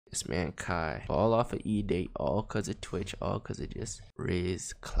This man Kai fall off an E-date all cause of Twitch, all cause of just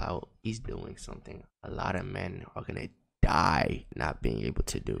Riz clout. He's doing something a lot of men are gonna die not being able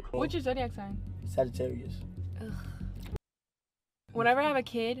to do. What's your zodiac sign? Sagittarius. Ugh. Whenever I have a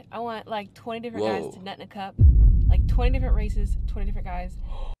kid, I want like 20 different guys to nut in a cup. Like 20 different races, 20 different guys.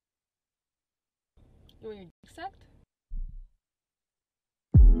 You want your dick sucked?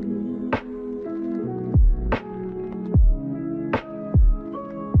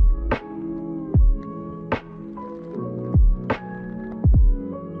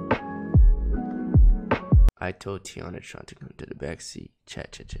 I told Teanna trying to come to the back seat.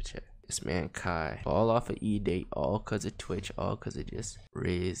 Chat. This man Kai fall off an E-date all cause of Twitch, all cause of just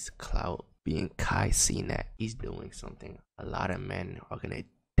Riz clout. Being Kai seen that he's doing something a lot of men are gonna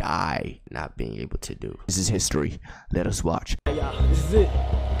die not being able to do. This is history. Let us watch. Yeah, this is it.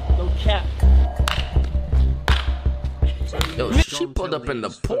 No cap. Yo, she pulled up in the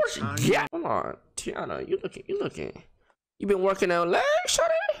Porsche. Yeah. Hold on, Teanna, you looking. You been working out legs, shawty?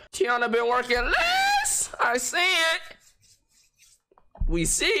 Teanna been working legs. I see it. We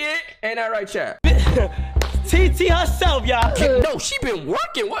see it. Ain't that right, chat? TT herself, y'all. No, she been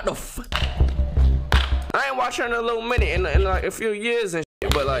working. What the fuck? I ain't watched her in a little minute, in like a few years and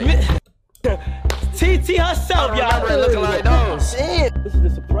shit, but like TT herself, y'all. I remember it looking like those. This is the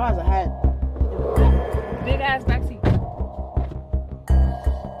surprise I had. Big ass backseat.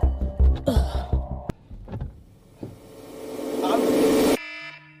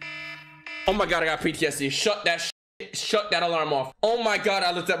 Oh my god, I got PTSD. Shut that shit. Shut that alarm off. Oh my god,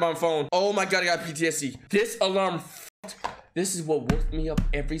 I looked at my phone. Oh my god, I got PTSD. This alarm this is what woke me up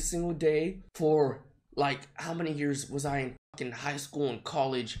every single day for like how many years was I in fucking high school and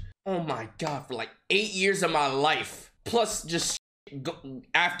college? Oh my god, for like 8 years of my life. Plus just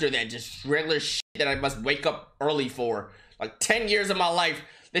after that, just regular shit that I must wake up early for. Like 10 years of my life.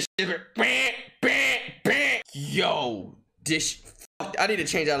 This shit yo, this I need to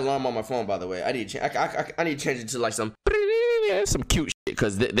change that alarm on my phone, by the way. I need to I need to change it to like some cute shit,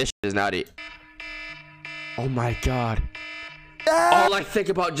 because this shit is not it. Oh my god. All I think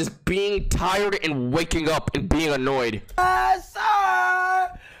about just being tired and waking up and being annoyed. Yes,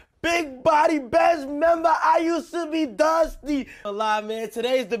 sir. Big body best member. I used to be dusty. Alive, man.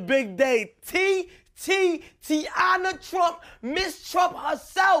 Today's the big day. Teanna Trump, Miss Trump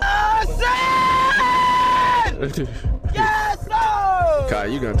herself. Yes, sir! Kai,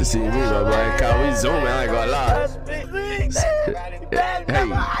 you gonna have to see me, bro, boy. Kai, we zooming, I ain't gonna lie.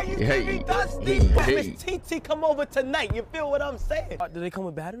 Hey. TT, come over tonight. You feel what I'm saying? Do they come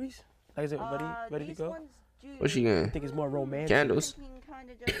with batteries? Like, is it ready to go? What's she gonna? I think it's more romantic. Candles.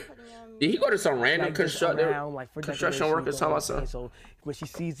 Did he go to some random construction workers talking about something? So when she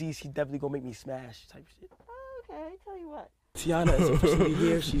sees these, she definitely gonna make me smash type shit. Okay, tell you what. Tianna is officially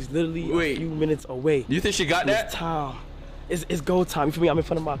here. She's literally a few minutes away. You think she got that? It's time. It's go time. You feel me? I'm in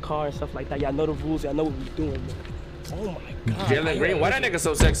front of my car and stuff like that. Y'all know the rules. Y'all know what we're doing. Oh my god. Jalen Green, why that nigga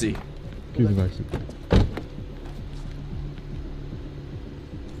so sexy?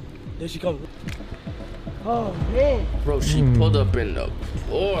 There she comes. Oh man. Bro, she pulled up in the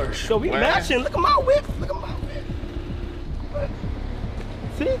Porsche. So we matching. Look at my whip. Look at my whip.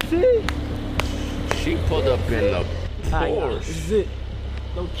 TT. She pulled up in the Porsche. This is it.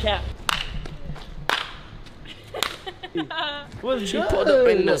 No cap. She pulled up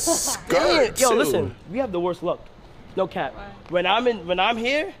in the skirt. Yo, listen. We have the worst luck. No cap. When I'm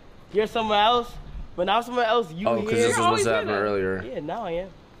here, you're somewhere else. When I'm somewhere else, you here. Oh, because this is what's happening earlier. Yeah, now I am.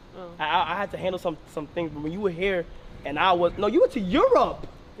 Oh. I had to handle some things, but when you were here, and I was you went to Europe.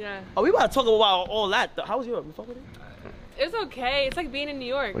 Yeah. Oh, we about to talk about all that. How was Europe? You fuck with it? It's okay. It's like being in New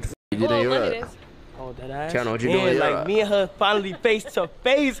York. What the f you did in Europe? Oh, that ass. Teanna, what you doing? Like me and her finally face to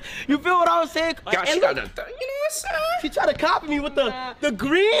face. You feel what I'm saying? God, she got the thing. You know what I'm saying? She tried to copy me with the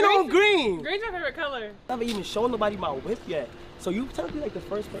green on green. Green's my favorite color. I haven't even shown nobody my whip yet. So you technically like the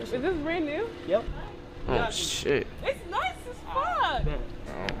first person. Is this brand new? Yep. Oh shit. It's nice as fuck.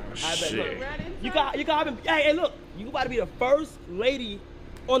 Oh shit. You got hey, look, you about to be the first lady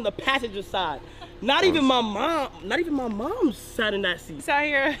on the passenger side. Not even my mom sat in that seat. It's out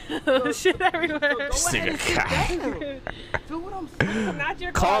here, shit everywhere. Do what I'm saying. Not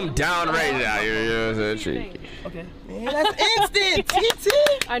your Calm down right now. You're cheeky. Okay. Man, that's instant. TT.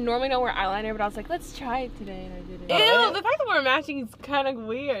 I normally don't wear eyeliner, but I was like, let's try it today, and I did it. Ew, the fact that we're matching is kind of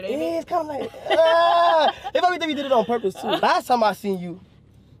weird, ain't it? Yeah, it's kind of like, they probably think we did it on purpose too. Last time I seen you,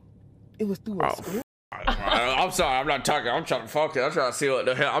 it was through a school. I'm sorry. I'm not talking. I'm trying to focus. I'm trying to see what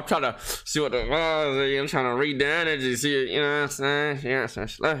the hell. I'm trying to see what the. I'm trying to read the energy. See it. You know what I'm saying? Yeah, some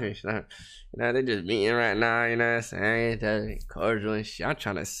sluffish. You know, they just meeting right now. You know what I'm saying? They're cordial and shit. I'm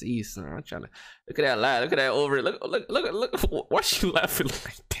trying to see some. I'm trying to look at that laugh. Look at that over. Look. Why she laughing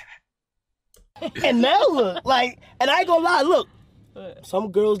like that? And now look, like, and I ain't gonna lie, look.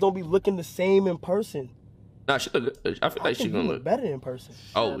 Some girls don't be looking the same in person. Nah, she look good. I feel like she gonna look better in person.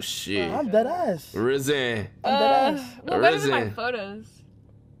 Oh shit. I'm dead ass. Risen. I'm dead ass. Well, better than my photos.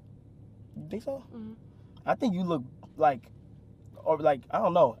 You think so? Mm-hmm. I think you look like, or like, I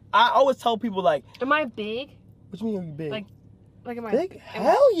don't know. I always tell people like, am I big? What you mean are you big? Like am I big?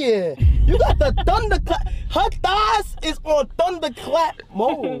 Hell yeah. You got the thunderclap. Her thighs is on thunderclap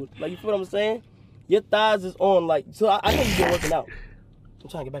mode. Like, you feel what I'm saying? Your thighs is on, like, so I know you've been working out. I'm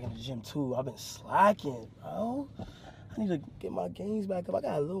trying to get back in the gym too. I've been slacking, bro. I need to get my gains back up. I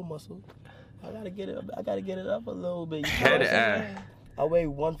got a little muscle. I gotta get it up. I gotta get it up a little bit. I weigh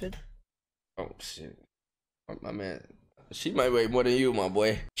 150. Oh shit. My man. She might weigh more than you, my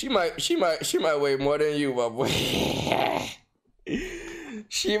boy. She might weigh more than you, my boy.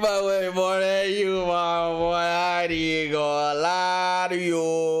 She might weigh more than you, my boy. I ain't gonna lie to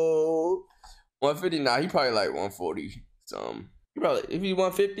you. 150, nah, he probably like 140 something. He probably, if he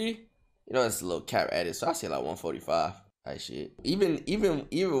 150, you know, it's a little cap added, so I say like 145 type shit. Even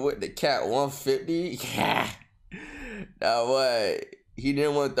with the cap 150, yeah. Now what? He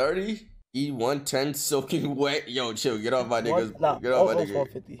didn't 130. He 110 soaking wet. Yo, chill. Get off my niggas. Get off my niggas.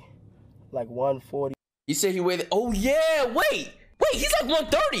 150, like 140. He said he weighed. Oh yeah, wait. He's like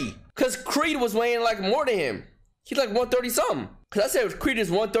 130. Cause Creed was weighing like more than him. He's like 130 something. Cause I said Creed is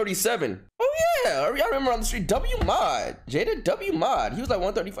 137. Oh yeah, I remember on the street. W Mod, Jada W Mod. He was like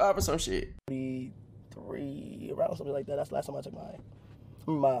 135 or some shit. 33, around something like that. That's the last time I took my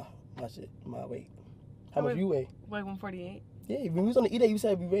weight. How much you weigh? Like 148. Yeah, when we was on the E-Day, you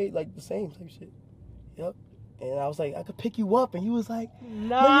said we weighed like the same type shit. Yep. And I was like, I could pick you up, and you was like,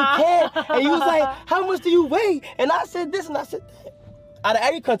 no, you can't. And you was like, how much do you weigh? And I said this, and I said that. Out of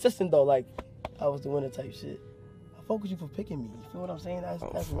every contestant though, like, I was the winner type shit. I fuck with you for picking me. You feel what I'm saying? That's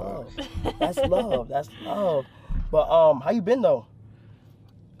love. That's love. That's love. But how you been though?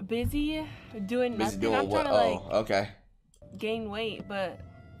 Busy, doing nothing. Doing I'm trying to like okay. gain weight, but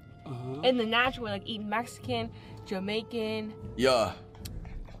in the natural way, like eating Mexican, Jamaican, yeah,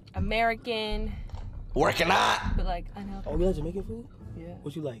 American. Working out. But like unhealthy. Oh, you like Jamaican food? Yeah.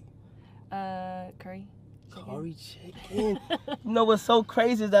 What you like? Curry. Curry chicken. You know what's so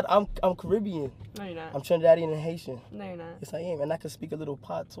crazy is that I'm Caribbean. No, you're not. I'm Trinidadian and Haitian. No, you're not. Yes, I am, and I can speak a little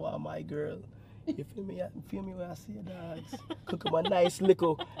patois, my girl. You feel me? You feel me when I see your dogs cooking my nice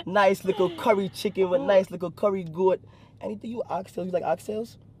little curry chicken with nice little curry goat. Anything you oxtails? You like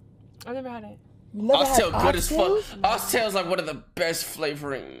oxtails? I've never had it. You never Oxtail had good as fuck. oxtails? Oxtail's like one of the best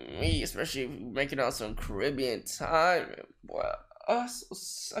flavoring meat, especially if you're making out some Caribbean time. Boy, so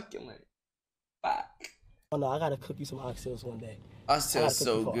succulent. Fuck. Oh no, I gotta cook you some oxtails one day. Oxtail's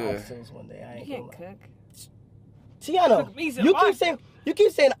so good. Oxtails one day. I ain't You can't gonna lie. cook. Tianna, Cook me some you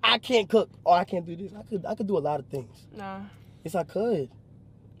keep saying I can't cook or I can't do this. I could do a lot of things. No. Yes, I could.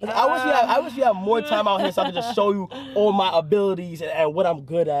 I wish you had more time out here so I could just show you all my abilities and what I'm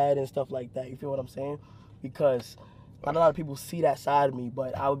good at and stuff like that. You feel what I'm saying? Because not a lot of people see that side of me,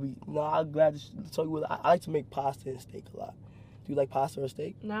 but I'm glad to show you. I like to make pasta and steak a lot. Do you like pasta or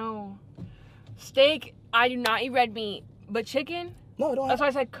steak? No. Steak, I do not eat red meat. But chicken? No, I don't. That's why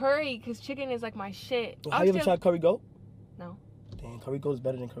I said curry, because chicken is like my shit. Have you ever tried curry goat? No. Damn, curry goat is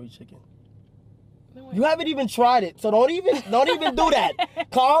better than curry chicken. No way. You haven't even tried it, so don't even do that.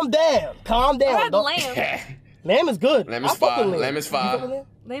 Calm down. I had lamb. Lamb is good. Lamb is fire. Lamb is fire.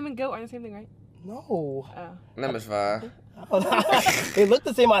 Lamb and goat aren't the same thing, right? No. Oh. Lamb is fire. They look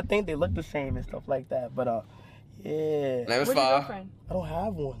the same. I think they look the same and stuff like that. But yeah. Lamb is Where's your fire. girlfriend? I don't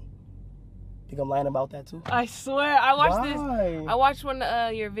have one. Think I'm lying about that too? I swear, I watched this. Why? I watched one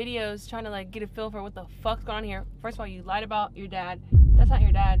of your videos trying to like get a feel for what the fuck's going on here. First of all, you lied about your dad. That's not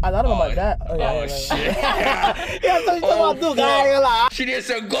your dad. I lied about my dad. Oh, shit. Yeah, so you talking about Duke. I ain't gonna lie. She did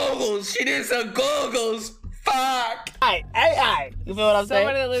some Googles. Fuck. Aight. You feel what I'm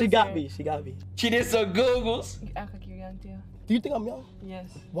Somebody saying? lives She got here. me. She got me. She did some Googles. You act like you're young too. Do you think I'm young?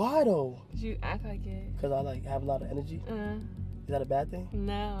 Yes. Why though? You act like it. Because I like have a lot of energy. Is that a bad thing?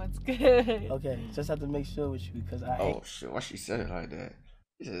 No, it's good. Okay, just have to make sure with you because I. Oh shit, why she said it like that?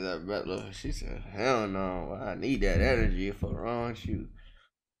 She said that bad look. She said, hell no, I need that energy for wrong shoot.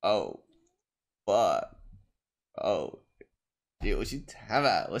 Oh, fuck. Oh, dude, what you talking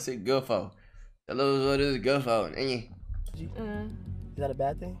about? What's it good for? Tell us what it's good for, nigga. Is that a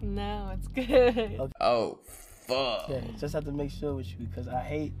bad thing? No, it's good. Okay. Oh, fuck. Yeah, just have to make sure with you because I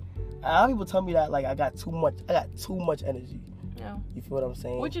hate. A lot of people tell me that like I got too much energy. No. You feel what I'm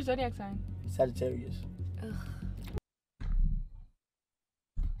saying? What's your zodiac sign? Sagittarius. Ugh.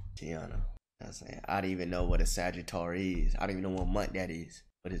 Teanna, I'm saying I don't even know what a Sagittarius is. I don't even know what month that is.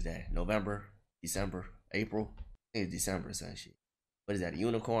 What is that? November, December, April? I think it's December, some shit. What is that? A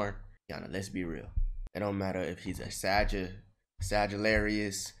unicorn? Teanna, let's be real. It don't matter if he's a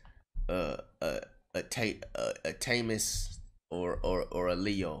Sagittarius, a Tamus, or a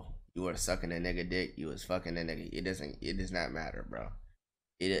Leo. You were sucking a nigga dick. You was fucking a nigga. It does not matter, bro.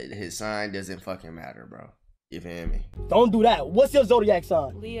 His sign doesn't fucking matter, bro. You feel me? Don't do that. What's your zodiac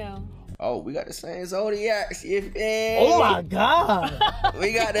sign? Leo. Oh, we got the same zodiacs. You feel me? Oh my God.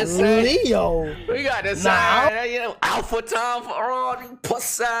 We got the same. Leo. We got the same. You know, alpha time for all the puss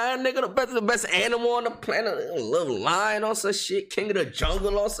sign, nigga. The best animal on the planet. A little lion on some shit. King of the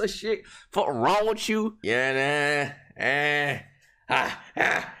jungle on some shit. What's wrong with you? Yeah,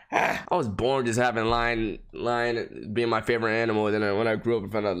 I was born just having lion being my favorite animal. Then when I grew up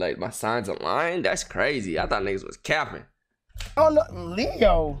and found out like my sign's a lion, that's crazy. I thought niggas was capping. Oh no,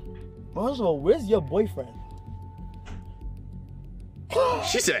 Leo. First of all, where's your boyfriend?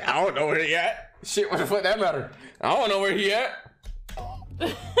 She said, I don't know where he at. Shit, what the fuck that matter? I don't know where he at.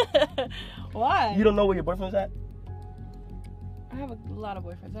 Why? You don't know where your boyfriend's at? I have a lot of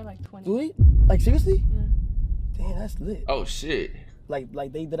boyfriends. I have like 20. Really? Like seriously? Yeah. Damn, that's lit. Oh shit. Like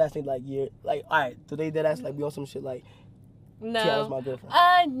they did ask me like all right. So they did ask like be on some shit like No. Tiana's my girlfriend.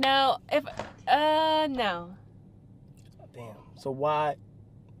 No. No. Damn. So why?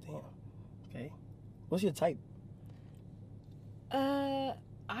 Damn. Okay. What's your type? I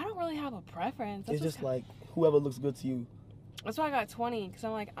don't really have a preference. It's just like whoever looks good to you. That's why I got 20, because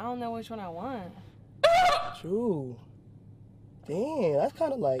I'm like, I don't know which one I want. True. Damn, that's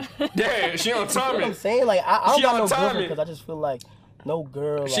kind of like. Damn, she on You know what timing. I'm saying? Like I don't She got on no girlfriend timing. because I just feel like no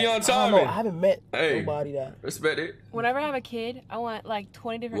girl. She like, on I don't timing. know. I haven't met Hey. nobody that. Respect it. Whenever I have a kid, I want like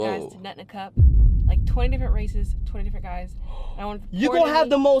 20 different Whoa. guys to nut in a cup. Like 20 different races, 20 different guys. And I want You're gonna have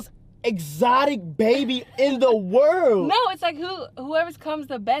the most exotic baby in the world. No, it's like whoever's comes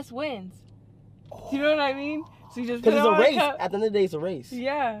the best wins. You know what I mean? So you just Because put it's it a on race. cup. At the end of the day, it's a race.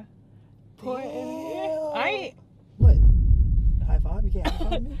 Yeah. Pour it in. Damn. I ain't. What? High five? You can't high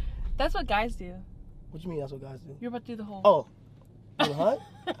five me? That's what guys do. What you mean that's what guys do? You're about to do the whole. Oh. You hug?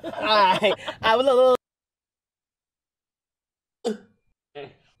 Alright. Look.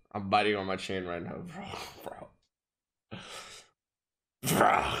 I'm biting on my chin right now, bro.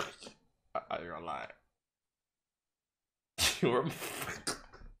 I ain't gonna lie.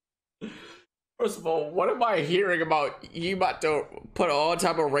 First of all, what am I hearing about you about to put all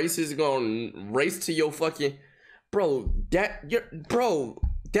type of races gonna race to your fucking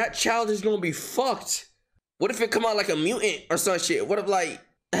that child is gonna be fucked. What if it come out like a mutant or some shit? What if like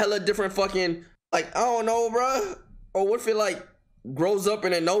hella different fucking like I don't know, bro? Or what if it like grows up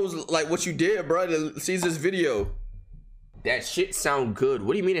and it knows like what you did, bro? It sees this video. That shit sound good.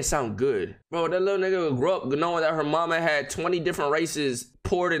 What do you mean it sound good? Bro, that little nigga will grow up knowing that her mama had 20 different races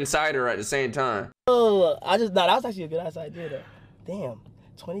poured inside her at the same time. Oh, that was actually a good ass idea though. Damn.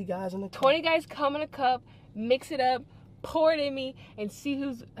 20 guys in the cup. 20 guys come in a cup, mix it up, pour it in me, and see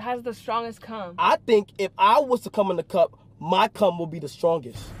who has the strongest cum. I think if I was to come in the cup, my cum will be the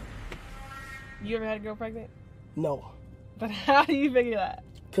strongest. You ever had a girl pregnant? No. But how do you figure that?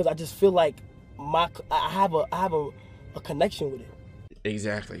 Because I just feel like I have a connection with it.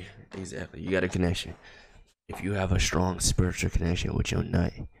 Exactly. You got a connection. If you have a strong spiritual connection with your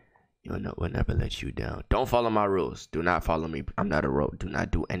nut, your nut will never let you down. Don't follow my rules. Do not follow me. I'm not a road. Do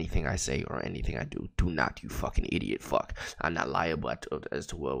not do anything I say or anything I do. Do not, you fucking idiot fuck. I'm not liable as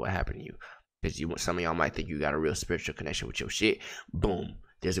to what happened to you. Because some of y'all might think you got a real spiritual connection with your shit. Boom.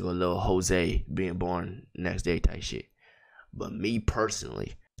 There's a little Jose being born next day type shit. But me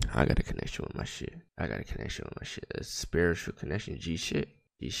personally, I got a connection with my shit. It's spiritual connection. G shit.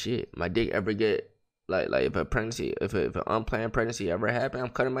 My dick ever get like if an unplanned pregnancy ever happen, I'm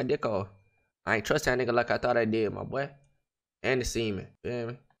cutting my dick off. I ain't trust that nigga like I thought I did, my boy. And the semen. Feel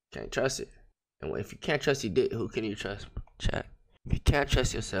me? Can't trust it. And if you can't trust your dick, who can you trust? Chat. If you can't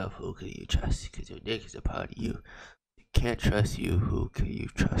trust yourself, who can you trust? Because your dick is a part of you. If you can't trust you, who can you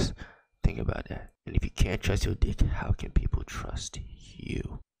trust? Think about that. And if you can't trust your dick, how can people trust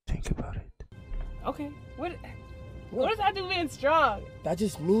you? Think about it. Okay. What does that do being strong? That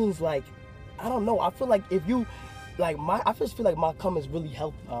just means like, I don't know. I feel like if you, like I just feel like my cum is really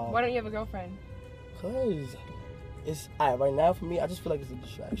healthy. Why don't you have a girlfriend? Cause it's alright right now for me. I just feel like it's a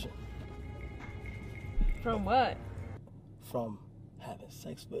distraction From what? from having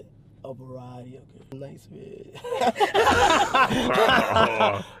sex with a variety of girls. Nice, man.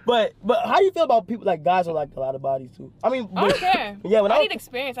 but how do you feel about people like guys with like a lot of bodies too? I mean, I don't care. Yeah, I need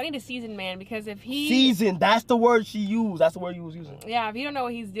experience. I need a seasoned man because if he seasoned, that's the word she used. That's the word you was using. Yeah, if you don't know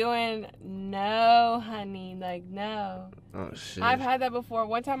what he's doing, no, honey, like no. Oh shit. I've had that before.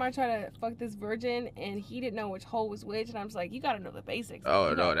 One time I tried to fuck this virgin and he didn't know which hole was which, and I was like, you gotta know the basics.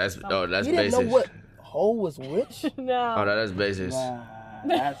 Oh no, that's You basic. didn't know what hole was which? No. Oh no, that's basic.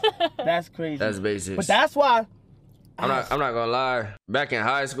 Nah, that's crazy. That's basic. But that's why. I'm not gonna lie. Back in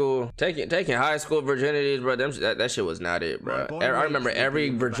high school, taking high school virginities, bro, that shit was not it, bro. I remember every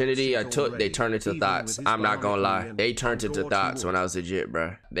virginity I took, they turned into thoughts. I'm not gonna lie. They turned into thoughts when I was legit,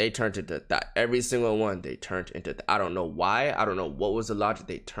 bro. They turned into thoughts. Every single one, they turned into I don't know why. I don't know what was the logic.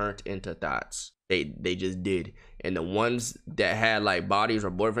 They turned into thoughts. They just did. And the ones that had like bodies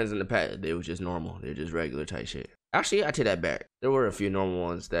or boyfriends in the past, they was just normal. They're just regular type shit. Actually, I take that back. There were a few normal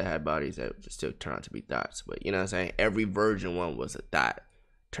ones that had bodies that just still turned out to be thoughts. But you know what I'm saying? Every virgin one was a thought.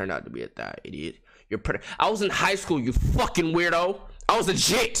 Turned out to be a thought, idiot. I was in high school, you fucking weirdo. I was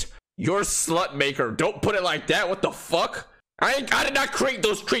legit. You're a slut maker. Don't put it like that. What the fuck? I did not create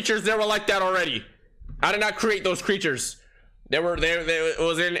those creatures. They were like that already. I did not create those creatures. It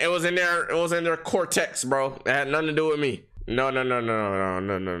was in their cortex, bro. It had nothing to do with me. No. Don't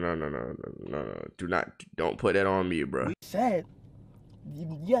put that on me, bro. We said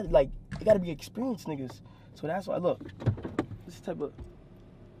you had like you gotta be experienced niggas. So that's why look. This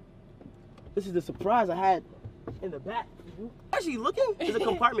is the surprise I had in the back. Actually looking? There's a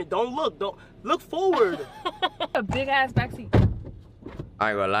compartment. Don't look forward. A big ass backseat. I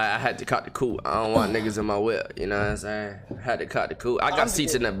ain't gonna lie, I had to cut the coupe. I don't want niggas in my whip, you know what I'm saying? I had to cut the coupe. I got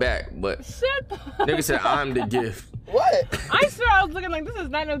seats in the back, but nigga said I'm the gift. What? I swear I was looking like this is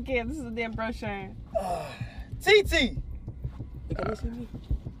not no gift. This is a damn brochure. TT. Can they see me?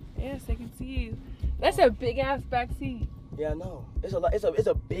 Yes, they can see you. That's a big ass backseat. Yeah, I know. It's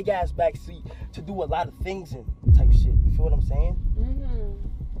a big ass back seat to do a lot of things in type shit. You feel what I'm saying?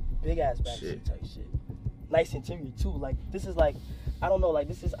 Big ass back seat type shit. Nice interior too. Like this is like I don't know. Like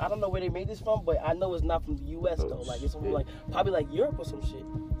this is I don't know where they made this from, but I know it's not from the U.S. though. Like it's from like probably like Europe or some shit.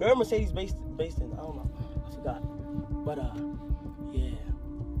 Or Mercedes based in I don't know. I forgot. But yeah.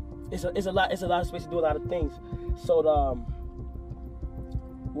 It's a lot of space to do a lot of things. So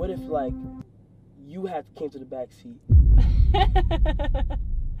what if like you came to the back seat?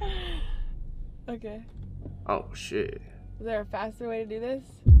 Okay. Oh shit. Is there a faster way to do this?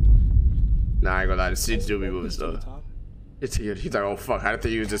 Nah, I ain't gonna lie, the seats do be moving stuff. He's like, oh fuck, I didn't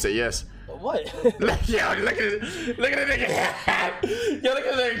think you was just say yes. What? Yo, look at the nigga. Yo, look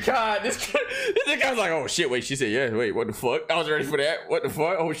at the nigga. God, this nigga was like, oh shit, wait, she said yes. Wait, what the fuck? I was ready for that. What the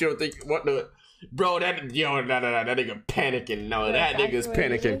fuck? Oh shit, what the bro, that nigga panicking. No, that nigga's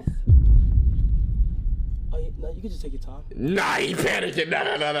panicking. Oh, yeah, no, you can just take your time. Nah, he panicking.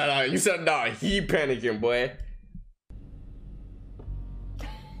 No. You said nah, he panicking, boy.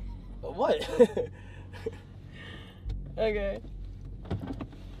 What? Okay.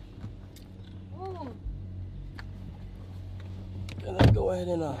 And let's go ahead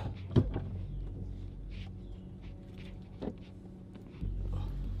and Oh,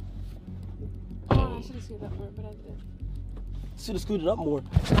 I should have screwed that more, but I did. Should have screwed it up more.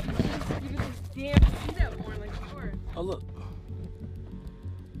 You just damn see that more like yours. Oh look.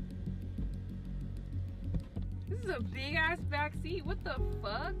 This is a big ass back seat. What the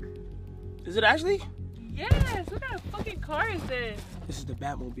fuck? Is it actually? Yes. What kind of fucking car is this? This is the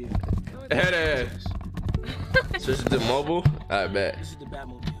Batmobile. Head ass. So this is the mobile? I bet. This is the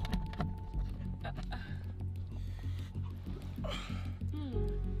Batmobile.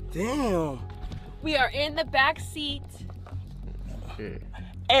 Damn. We are in the back seat.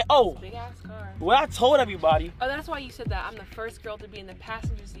 And oh, Big ass car. what I told everybody. Oh, that's why you said that. I'm the first girl to be in the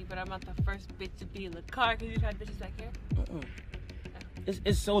passenger seat, but I'm not the first bitch to be in the car because you've had bitches back here.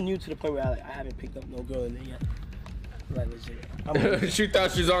 It's so new to the point where I haven't picked up no girl in there yet. Like legit. She thought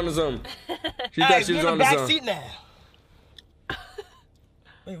she was on the zone. She thought she was on the back zone. seat now.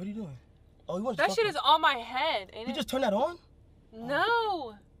 Wait, what are you doing? Oh, you want to That shit is on my head, ain't You it? just turn that on?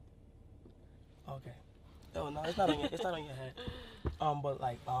 No. Okay. No, it's not on your head. But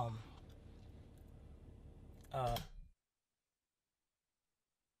like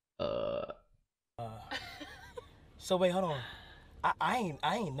So wait, hold on. I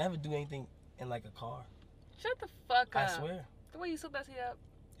ain't never do anything in like a car. Shut the fuck up. I swear. The way you slip that seat up.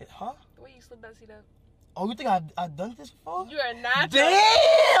 Huh? The way you slip that seat up. Oh, you think I've done this before? You are not. Damn!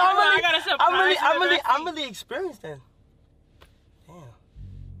 I got a surprise. I'm really experienced then. Damn.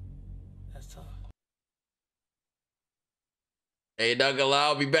 That's tough. Hey, not gonna lie,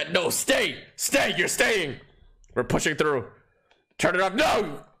 I'll be back. No, stay! Stay! You're staying! We're pushing through. Turn it off.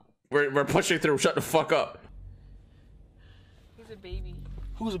 No! We're pushing through. Shut the fuck up. He's a baby.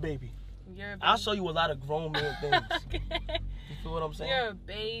 Who's a baby? You're a baby. I'll show you a lot of grown man things. Okay. You feel what I'm saying? You're a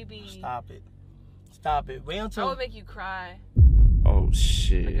baby. Stop it. Stop it. Wait until... I would make you cry. Oh,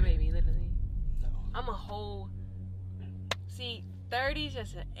 shit. Like a baby, literally. No. I'm a whole... See, 30's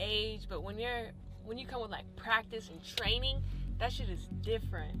just an age, but when you come with like practice and training, that shit is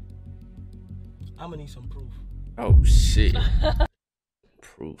different. I'm gonna need some proof. Oh, shit.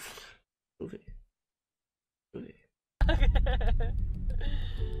 Proof. Prove it. Prove it.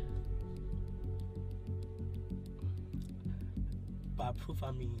 By proof,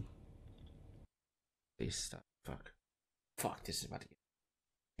 I mean... Please stop. Fuck. Fuck, this is about to get...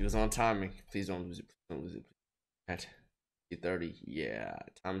 He was on timing. Please don't lose it. Please don't lose it. At 30. Yeah.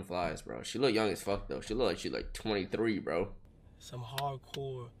 Time flies, bro. She look young as fuck, though. She look like she's like 23, bro. Some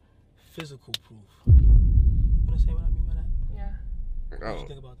hardcore physical proof. You understand what I mean by that? Yeah. What do you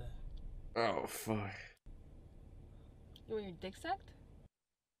think about that? Oh, fuck. You want your dick sucked?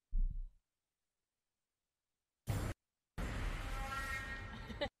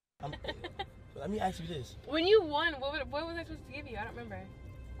 Let me ask you this. When you won, what was I supposed to give you? I don't remember.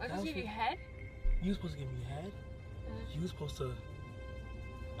 Was I supposed to give you head? You were supposed to give me head? You were supposed to...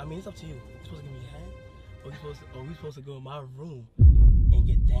 I mean, it's up to you. You're supposed to give me head? Or we supposed to go in my room and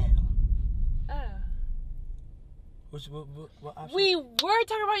get down? What option? We were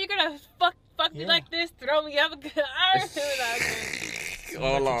talking about you're gonna fuck me like this, throw me up. I remember that.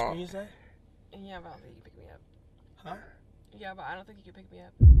 Hold on. Experience that? Yeah, but I don't think you pick me up. Huh? Yeah, but I don't think you can pick me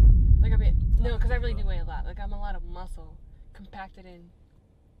up. Like, no, because I really do weigh a lot. Like, I'm a lot of muscle compacted in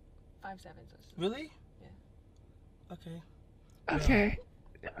 5'7". So really? Yeah. Okay. Okay.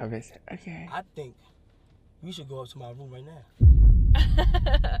 Okay. I think we should go up to my room right now.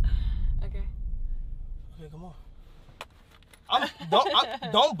 Okay. Okay, come on.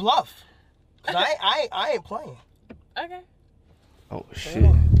 Don't bluff. Cause I ain't playing. Okay. Oh shit.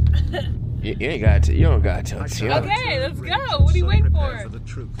 You ain't got to. You don't got to. Okay, let's go. What are you waiting for?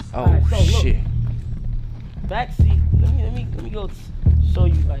 Oh Right, so look. shit. Back seat. Let me go show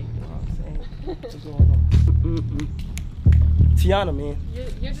you, like, you know what I'm saying. What's going on? Teanna, man.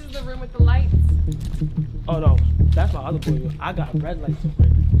 Yours is the room with the lights. Oh no, that's my other boy. I got red lights over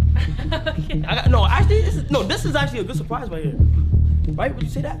here. Okay. This is actually a good surprise right here. Right? Would you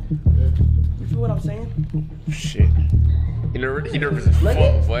say that? Yeah. You feel what I'm saying? Shit. He nervous as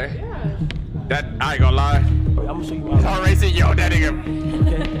fuck, boy. Yeah. That, I ain't gonna lie. I'm gonna show you my Alright, see, yo, that nigga.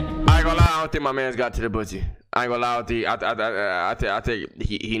 Okay. I ain't gonna lie, I don't think my man's got to the booty. I ain't gonna lie, I think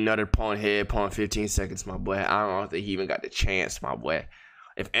he nutted pawn head, pawn 15 seconds, my boy. I don't think he even got the chance, my boy.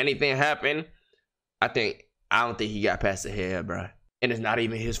 If anything happened, I don't think he got past the head, bro. And it's not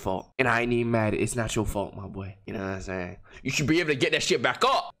even his fault. And I ain't even mad. It's not your fault, my boy. You know what I'm saying? You should be able to get that shit back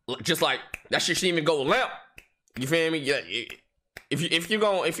up. Just like that shit shouldn't even go limp. You feel me? Yeah. If you're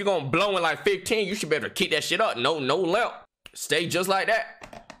gonna blow in like 15, you should be able to keep that shit up. No limp. Stay just like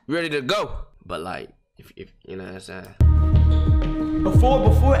that. Ready to go. But like, if you know what I'm saying.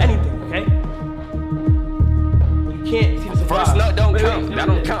 Before anything, okay? You can't see the surprise. First nut don't count. That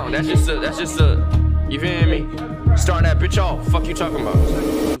don't count. That's just a. You feel me? Start that bitch off. Fuck you talking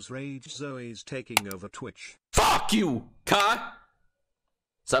about? Rage Zoe's taking over Twitch. Fuck you, Kai.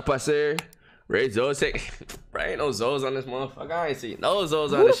 Ça passe? Rage Zoe's taking. Bro, ain't no Zoes on this motherfucker. I ain't see no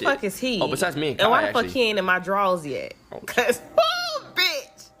Zoes on this shit. Who the fuck is he? Oh, besides me and Kai, and why the fuck actually. he ain't in my drawers yet? Cause, oh,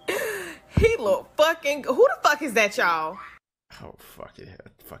 bitch. He look fucking. Who the fuck is that, y'all? Oh, fuck it.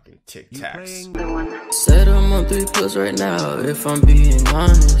 Fucking Tic You Tacs. playing? Said I'm on 3+ right now, if I'm being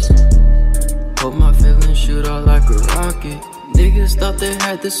honest. Hope my feelings shoot out like a rocket. Niggas thought they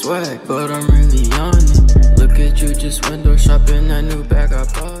had the swag, but I'm really on it. Look at you just window shopping that new bag I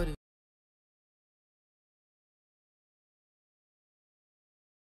bought.